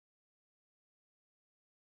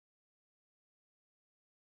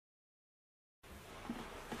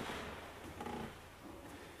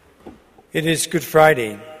It is Good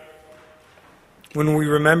Friday when we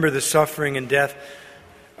remember the suffering and death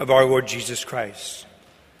of our Lord Jesus Christ.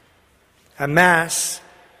 At Mass,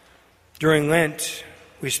 during Lent,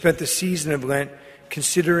 we spent the season of Lent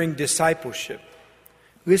considering discipleship,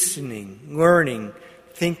 listening, learning,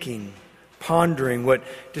 thinking, pondering what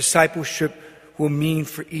discipleship will mean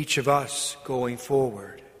for each of us going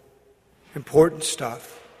forward. Important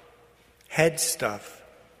stuff, head stuff,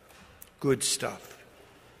 good stuff.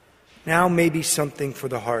 Now maybe something for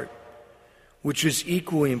the heart, which is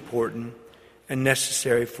equally important and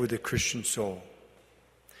necessary for the Christian soul.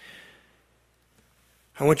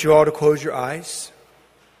 I want you all to close your eyes,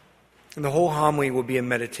 and the whole homily will be a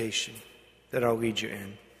meditation that I'll lead you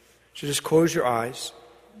in. So just close your eyes.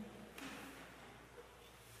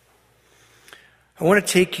 I want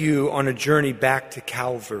to take you on a journey back to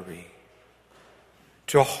Calvary,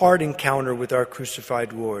 to a hard encounter with our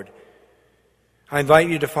crucified Lord. I invite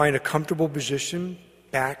you to find a comfortable position,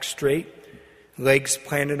 back straight, legs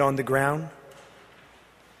planted on the ground.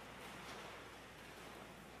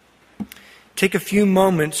 Take a few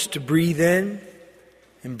moments to breathe in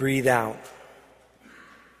and breathe out.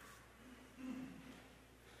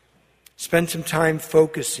 Spend some time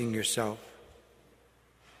focusing yourself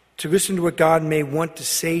to listen to what God may want to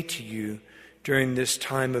say to you during this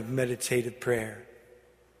time of meditative prayer.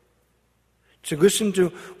 To listen to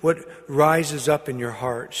what rises up in your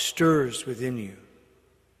heart, stirs within you.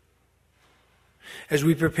 As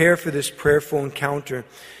we prepare for this prayerful encounter,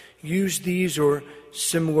 use these or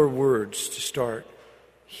similar words to start.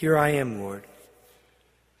 Here I am, Lord.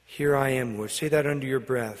 Here I am, Lord. Say that under your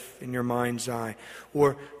breath, in your mind's eye.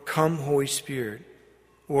 Or, come, Holy Spirit.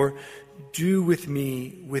 Or, do with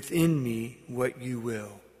me, within me, what you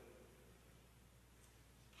will.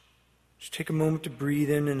 Just take a moment to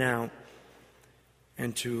breathe in and out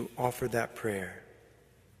and to offer that prayer.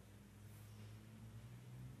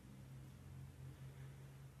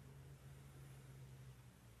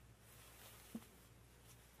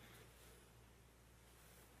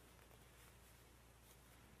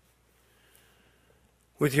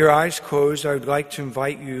 With your eyes closed, I would like to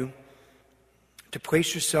invite you to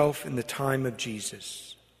place yourself in the time of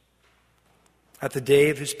Jesus, at the day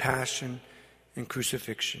of his passion and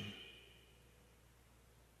crucifixion.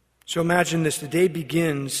 So imagine this. The day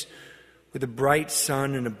begins with a bright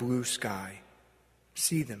sun and a blue sky.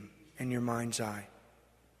 See them in your mind's eye.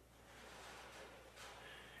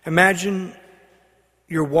 Imagine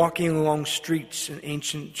you're walking along streets in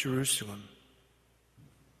ancient Jerusalem.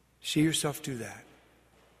 See yourself do that.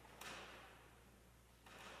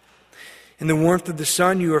 In the warmth of the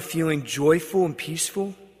sun, you are feeling joyful and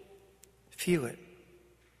peaceful. Feel it.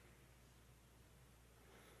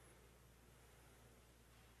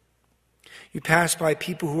 You pass by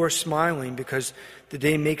people who are smiling because the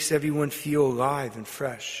day makes everyone feel alive and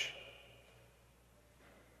fresh.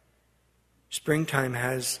 Springtime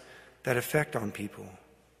has that effect on people.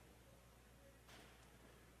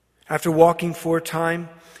 After walking for a time,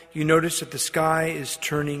 you notice that the sky is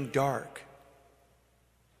turning dark.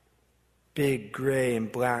 Big gray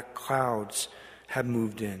and black clouds have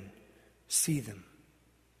moved in. See them.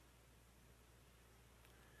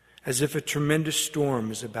 As if a tremendous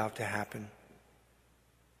storm is about to happen.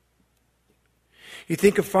 You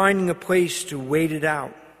think of finding a place to wait it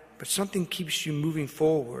out, but something keeps you moving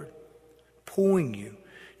forward, pulling you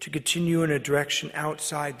to continue in a direction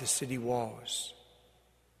outside the city walls.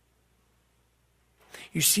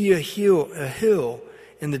 You see a hill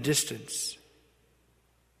in the distance.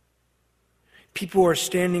 People are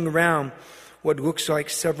standing around what looks like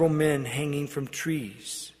several men hanging from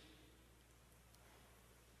trees.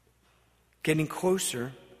 Getting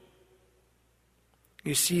closer,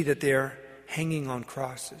 you see that they are hanging on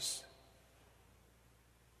crosses.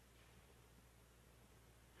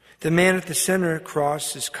 The man at the center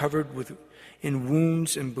cross is covered in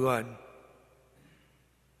wounds and blood.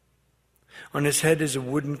 On his head is a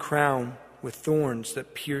wooden crown with thorns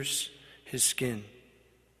that pierce his skin.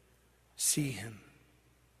 See him.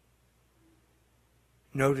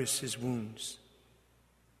 Notice his wounds.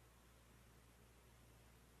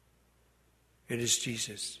 It is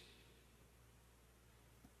Jesus.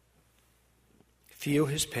 Feel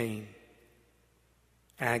his pain,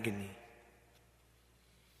 agony.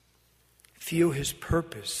 Feel his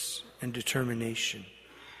purpose and determination.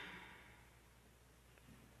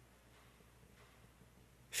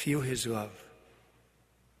 Feel his love.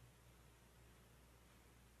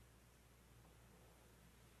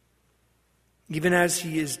 Even as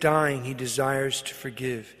he is dying, he desires to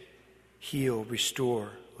forgive, heal,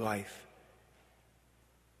 restore life.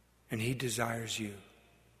 And he desires you.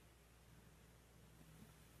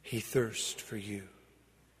 He thirsts for you.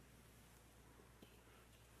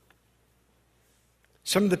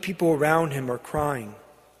 Some of the people around him are crying.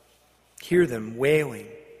 Hear them wailing,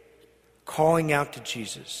 calling out to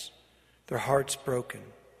Jesus, their hearts broken.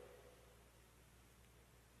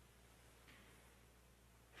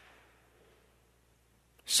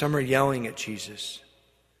 Some are yelling at Jesus,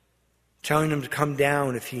 telling him to come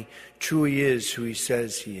down if he truly is who he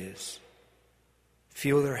says he is.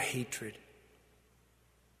 Feel their hatred,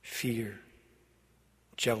 fear,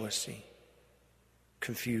 jealousy,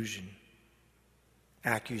 confusion,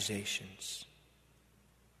 accusations.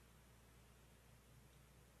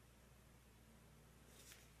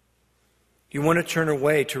 You want to turn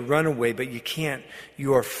away, to run away, but you can't.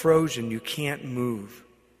 You are frozen. You can't move.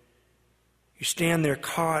 You stand there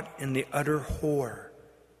caught in the utter horror,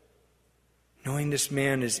 knowing this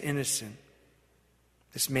man is innocent,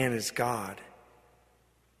 this man is God,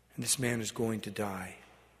 and this man is going to die.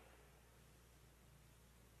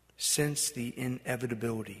 Sense the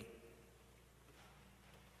inevitability.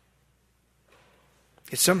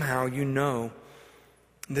 Yet somehow you know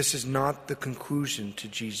this is not the conclusion to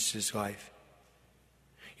Jesus' life.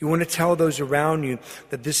 You want to tell those around you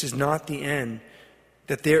that this is not the end,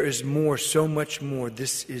 that there is more, so much more.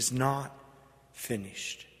 This is not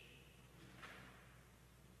finished.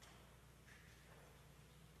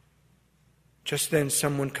 Just then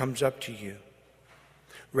someone comes up to you,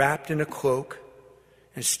 wrapped in a cloak,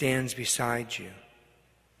 and stands beside you.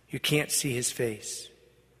 You can't see his face,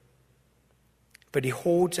 but he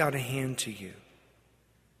holds out a hand to you.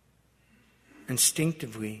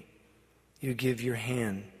 Instinctively, you give your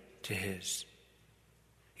hand to his.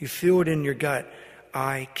 You feel it in your gut.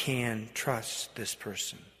 I can trust this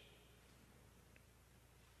person.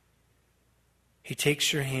 He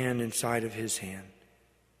takes your hand inside of his hand.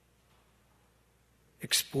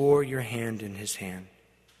 Explore your hand in his hand.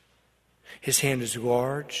 His hand is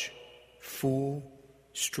large, full,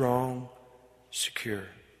 strong, secure.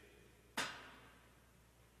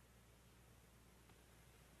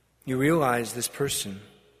 You realize this person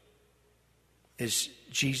is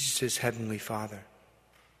Jesus' heavenly Father.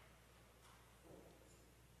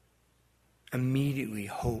 Immediately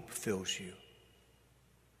hope fills you.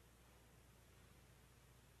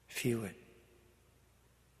 Feel it.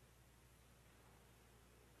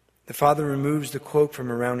 The Father removes the cloak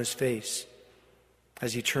from around his face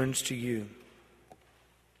as he turns to you.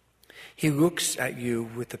 He looks at you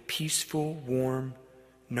with a peaceful, warm,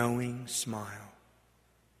 knowing smile.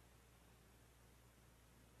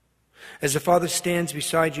 As the Father stands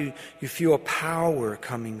beside you, you feel a power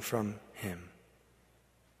coming from him.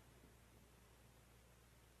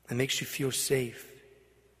 It makes you feel safe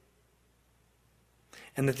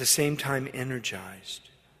and at the same time energized.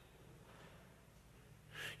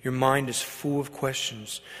 Your mind is full of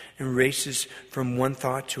questions and races from one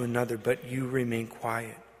thought to another, but you remain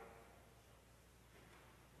quiet.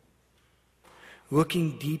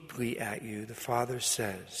 Looking deeply at you, the Father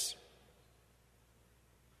says,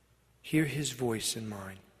 hear his voice in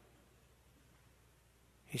mine.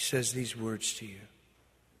 He says these words to you.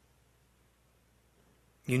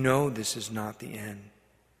 You know this is not the end.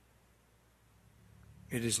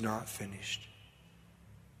 It is not finished.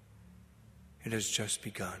 It has just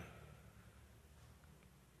begun.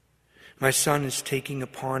 My Son is taking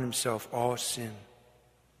upon himself all sin.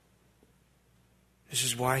 This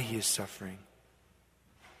is why he is suffering.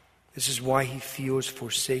 This is why he feels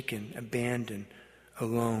forsaken, abandoned,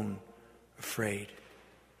 alone, afraid.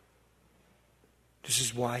 This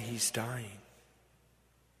is why he's dying.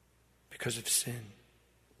 Because of sin.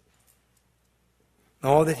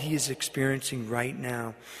 All that he is experiencing right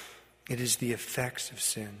now, it is the effects of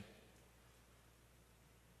sin.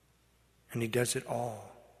 And he does it all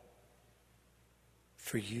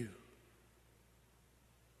for you.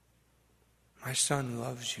 My Son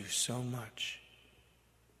loves you so much.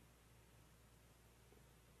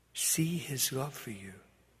 See his love for you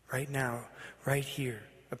right now, right here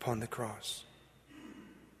upon the cross.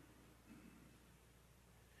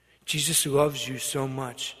 Jesus loves you so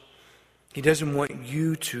much. He doesn't want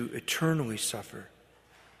you to eternally suffer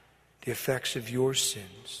the effects of your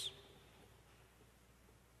sins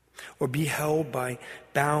or be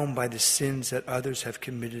bound by the sins that others have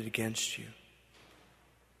committed against you.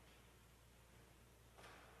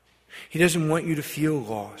 He doesn't want you to feel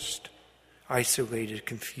lost, isolated,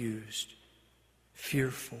 confused,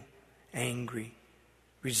 fearful, angry,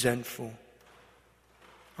 resentful,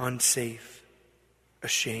 unsafe,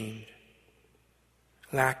 ashamed,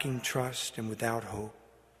 lacking trust and without hope,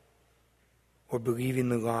 or believing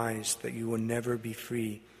the lies that you will never be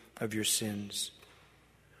free of your sins,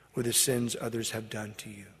 or the sins others have done to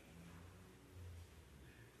you.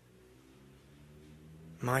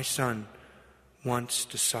 My Son wants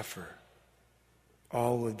to suffer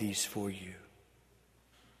all of these for you,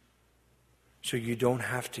 so you don't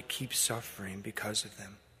have to keep suffering because of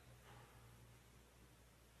them.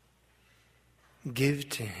 Give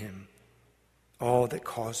to him all that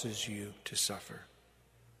causes you to suffer.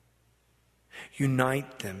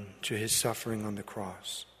 Unite them to his suffering on the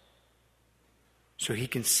cross, so he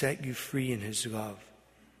can set you free in his love,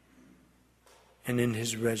 and in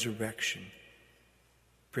his resurrection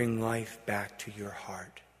bring life back to your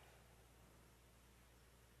heart.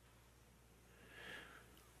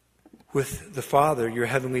 With the Father, your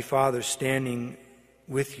heavenly Father, standing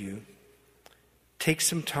with you, take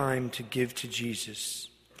some time to give to Jesus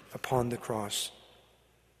upon the cross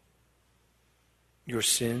your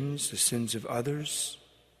sins, the sins of others,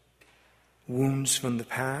 wounds from the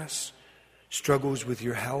past, struggles with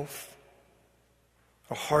your health,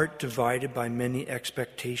 a heart divided by many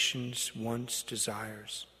expectations, wants,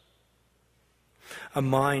 desires, a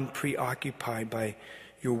mind preoccupied by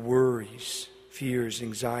your worries, fears,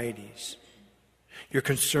 anxieties, your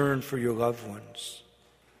concern for your loved ones,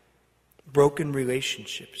 broken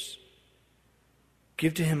relationships.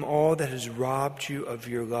 Give to him all that has robbed you of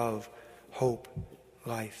your love, hope,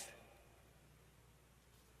 life.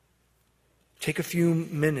 Take a few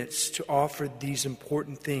minutes to offer these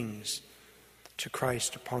important things to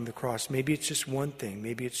Christ upon the cross. Maybe it's just one thing,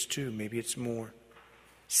 maybe it's two, maybe it's more.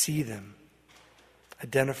 See them,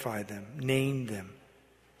 identify them, name them.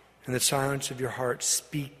 In the silence of your heart,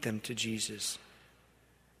 speak them to Jesus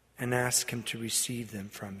and ask him to receive them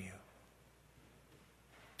from you.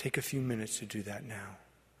 Take a few minutes to do that now.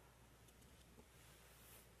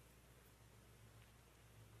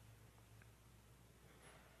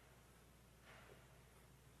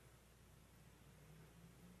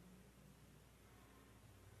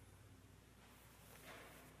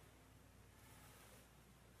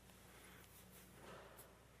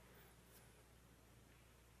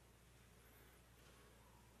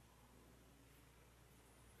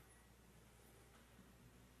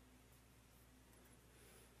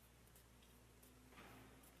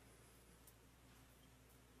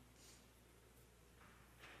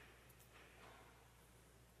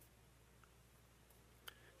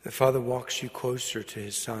 The Father walks you closer to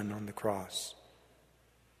his Son on the cross.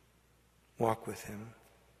 Walk with him.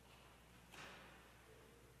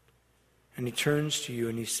 And he turns to you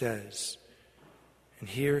and he says, and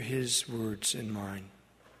hear his words in mine,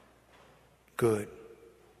 good.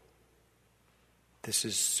 This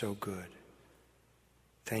is so good.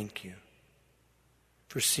 Thank you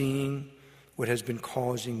for seeing what has been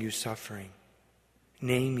causing you suffering,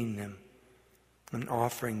 naming them and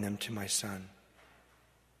offering them to my Son.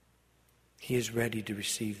 He is ready to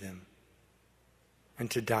receive them and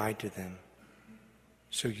to die to them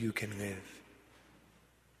so you can live.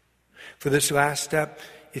 For this last step,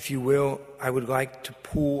 if you will, I would like to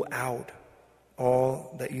pull out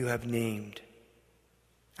all that you have named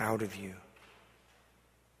out of you.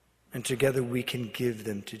 And together we can give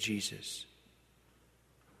them to Jesus.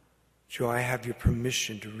 So I have your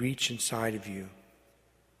permission to reach inside of you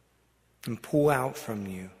and pull out from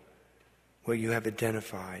you what you have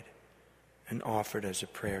identified and offered as a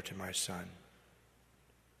prayer to my Son.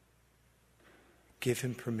 Give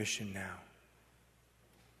him permission now.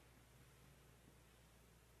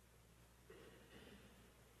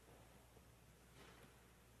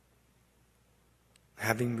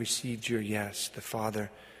 Having received your yes, the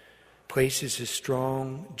Father places his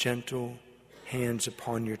strong, gentle hands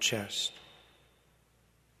upon your chest.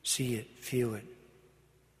 See it, feel it,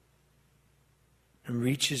 and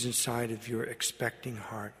reaches inside of your expecting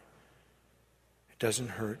heart. Doesn't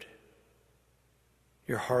hurt.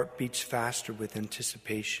 Your heart beats faster with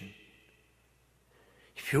anticipation.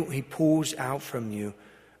 He pulls out from you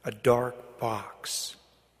a dark box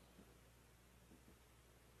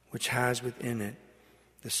which has within it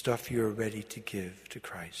the stuff you are ready to give to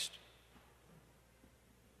Christ.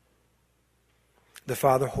 The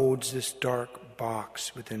Father holds this dark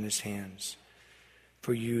box within his hands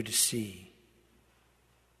for you to see.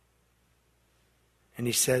 And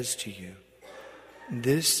he says to you,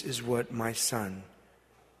 this is what my Son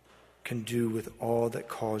can do with all that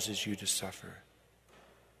causes you to suffer.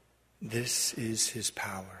 This is his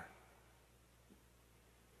power.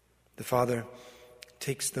 The Father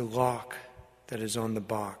takes the lock that is on the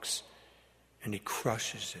box and he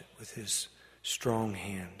crushes it with his strong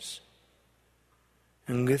hands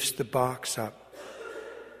and lifts the box up.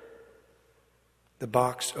 The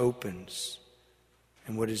box opens,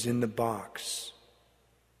 and what is in the box,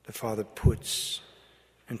 the Father puts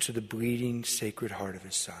into the bleeding, sacred heart of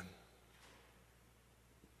his Son.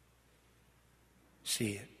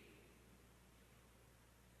 See it.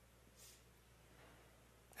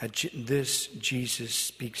 At this, Jesus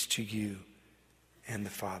speaks to you and the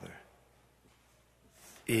Father.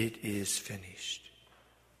 It is finished.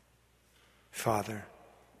 Father,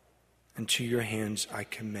 into your hands I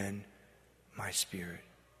commend my spirit.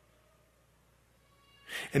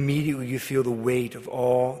 Immediately you feel the weight of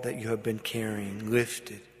all that you have been carrying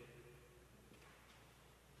lifted.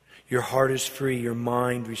 Your heart is free, your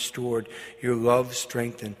mind restored, your love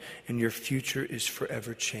strengthened, and your future is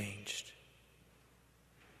forever changed.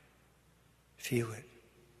 Feel it.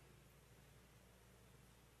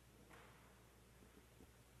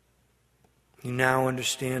 You now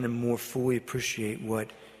understand and more fully appreciate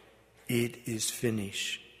what "it is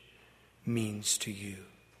finished" means to you.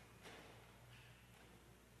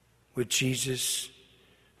 With Jesus,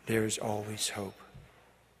 there is always hope.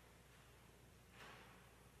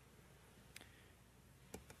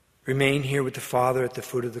 Remain here with the Father at the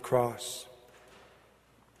foot of the cross.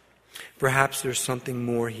 Perhaps there's something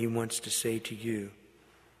more he wants to say to you,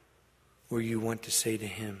 or you want to say to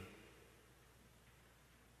him.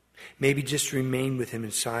 Maybe just remain with him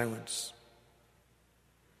in silence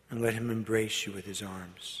and let him embrace you with his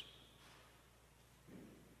arms.